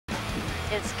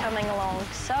It's coming along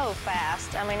so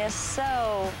fast. I mean, it's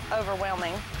so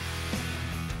overwhelming.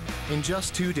 In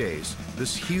just 2 days,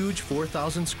 this huge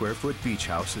 4,000 square foot beach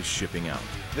house is shipping out.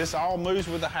 This all moves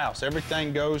with the house.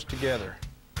 Everything goes together.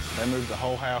 They move the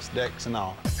whole house, decks and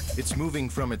all. It's moving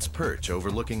from its perch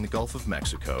overlooking the Gulf of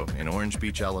Mexico in Orange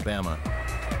Beach, Alabama,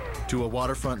 to a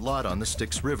waterfront lot on the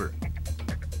Styx River.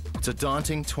 It's a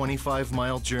daunting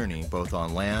 25-mile journey, both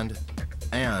on land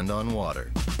and on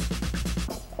water.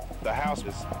 The house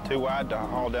is too wide to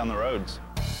haul down the roads.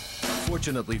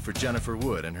 Fortunately for Jennifer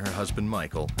Wood and her husband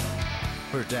Michael,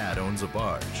 her dad owns a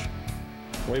barge.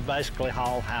 We basically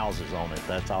haul houses on it.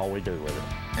 That's all we do with it.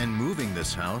 And moving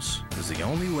this house is the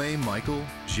only way Michael,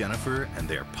 Jennifer, and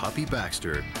their puppy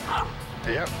Baxter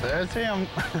Yep, that's him.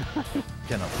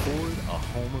 can afford a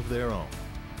home of their own.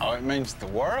 Oh, it means the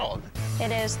world.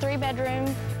 It is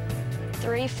 3-bedroom,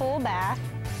 3 full bath.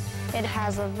 It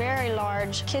has a very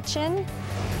large kitchen.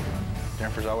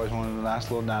 Jennifer's always wanted a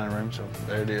nice little dining room, so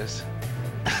there it is.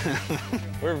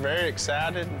 We're very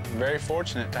excited, very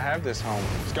fortunate to have this home.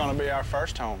 It's going to be our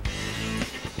first home.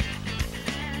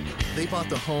 They bought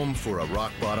the home for a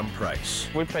rock-bottom price.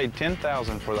 We paid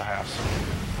 $10,000 for the house.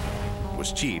 It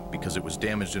was cheap because it was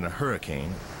damaged in a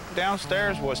hurricane.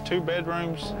 Downstairs was 2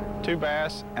 bedrooms, 2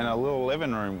 baths, and a little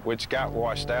living room, which got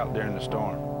washed out during the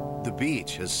storm. The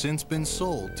beach has since been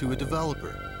sold to a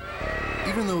developer.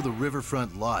 Even though the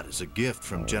riverfront lot is a gift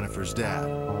from Jennifer's dad,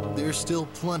 there's still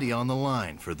plenty on the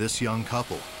line for this young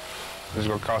couple. This is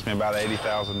going to cost me about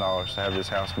 $80,000 to have this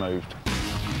house moved.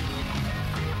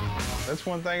 That's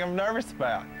one thing I'm nervous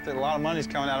about. A lot of money's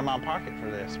coming out of my pocket for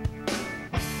this.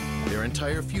 Their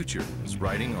entire future is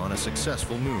riding on a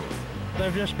successful move.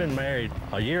 They've just been married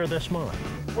a year this month.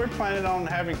 We're planning on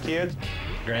having kids.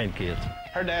 Grandkids.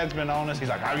 Her dad's been on us. He's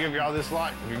like, I'll give you all this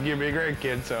lot. You can give me a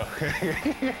grandkid, so.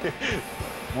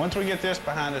 Once we get this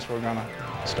behind us, we're gonna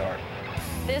start.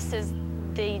 This is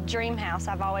the dream house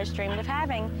I've always dreamed of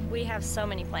having. We have so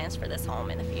many plans for this home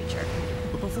in the future.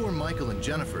 But before Michael and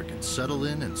Jennifer can settle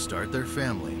in and start their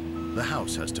family, the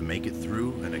house has to make it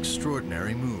through an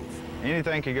extraordinary move.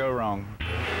 Anything could go wrong.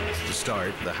 To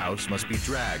start, the house must be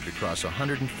dragged across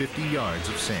 150 yards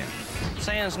of sand.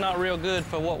 Sand's not real good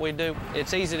for what we do.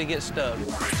 It's easy to get stuck. Be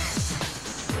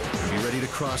ready to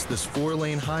cross this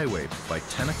 4-lane highway by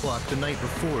 10 o'clock the night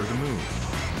before the move.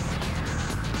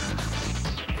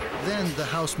 Then the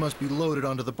house must be loaded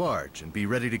onto the barge and be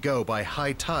ready to go by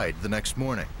high tide the next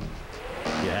morning.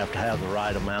 You have to have the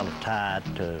right amount of tide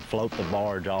to float the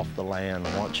barge off the land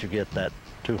once you get that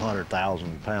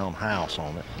 200,000-pound house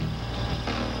on it.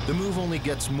 The move only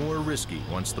gets more risky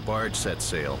once the barge sets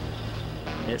sail.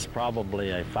 It's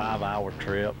probably a 5-hour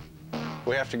trip.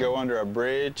 We have to go under a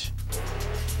bridge.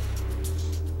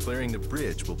 Clearing the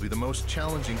bridge will be the most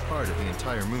challenging part of the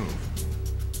entire move.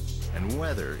 And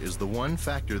weather is the one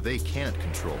factor they can't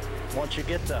control. Once you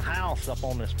get the house up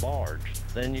on this barge,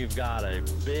 then you've got a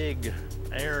big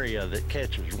area that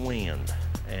catches wind.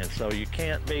 And so you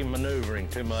can't be maneuvering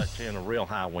too much in a real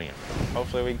high wind.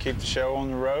 Hopefully we can keep the show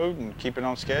on the road and keep it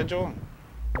on schedule.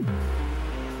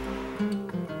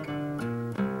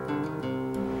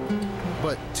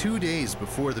 But 2 days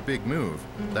before the big move,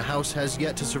 the house has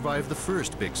yet to survive the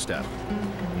first big step,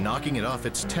 knocking it off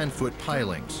its 10-foot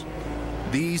pilings.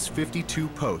 These 52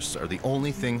 posts are the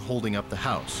only thing holding up the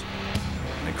house.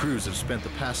 And crews have spent the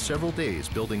past several days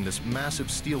building this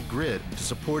massive steel grid to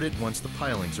support it once the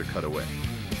pilings are cut away.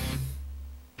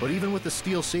 But even with the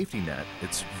steel safety net,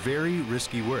 it's very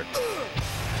risky work.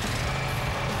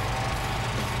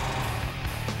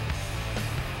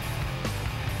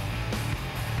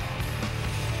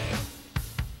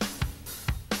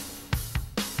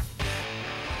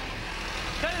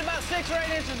 Cut it about 6 or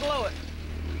 8 inches below it.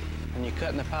 When you're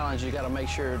cutting the pilings, you got to make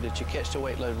sure that you catch the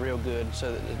weight load real good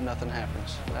so that nothing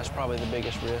happens. That's probably the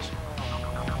biggest risk.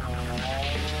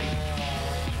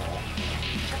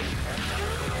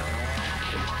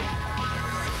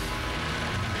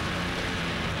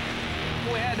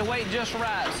 We had to wait just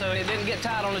right so it didn't get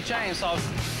tight on the chainsaw.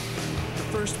 The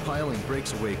first piling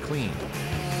breaks away clean,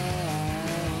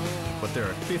 but there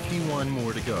are 51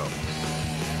 more to go.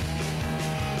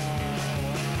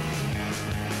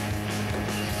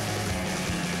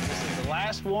 This is the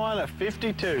last one of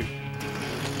 52.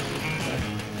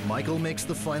 Michael makes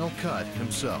the final cut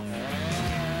himself.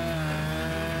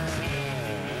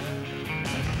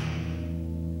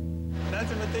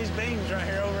 Nothing but these beams right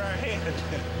here over our head.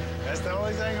 That's the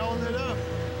only thing holding it up.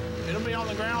 It'll be on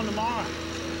the ground tomorrow.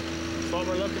 That's what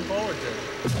we're looking forward to.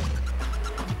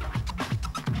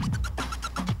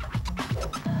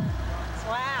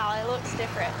 Wow, it looks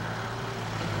different.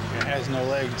 It has no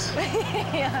legs.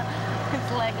 Yeah,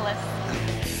 it's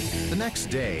legless. The next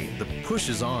day, the push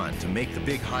is on to make the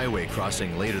big highway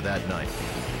crossing later that night.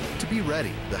 To be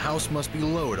ready, the house must be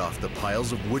lowered off the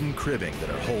piles of wooden cribbing that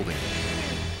are holding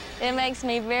it. It makes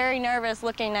me very nervous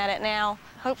looking at it now.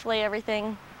 Hopefully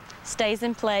everything stays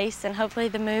in place and hopefully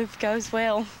the move goes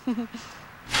well. All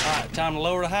right, time to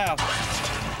lower the house.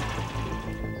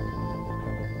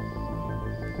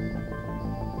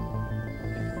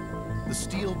 The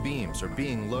steel beams are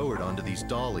being lowered onto these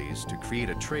dollies to create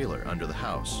a trailer under the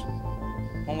house.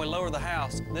 When we lower the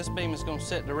house, this beam is going to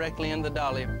sit directly in the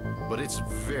dolly. But it's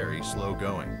very slow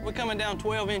going. We're coming down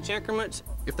 12-inch increments.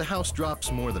 If the house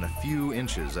drops more than a few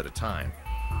inches at a time,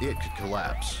 it could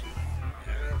collapse.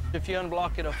 If you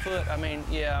unblock it a foot,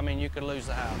 you could lose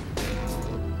the house.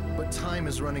 But time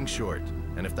is running short,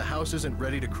 and if the house isn't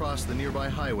ready to cross the nearby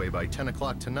highway by 10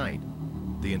 o'clock tonight,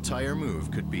 the entire move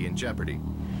could be in jeopardy.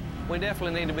 We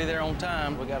definitely need to be there on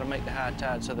time. We got to make the high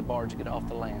tide so the barge get off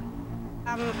the land.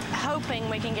 I'm hoping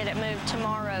we can get it moved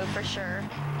tomorrow for sure.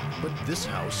 But this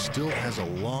house still has a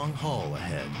long haul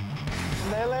ahead.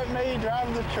 They let me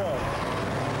drive the truck.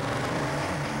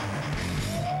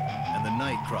 And the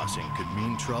night crossing could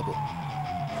mean trouble.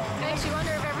 Makes you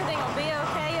wonder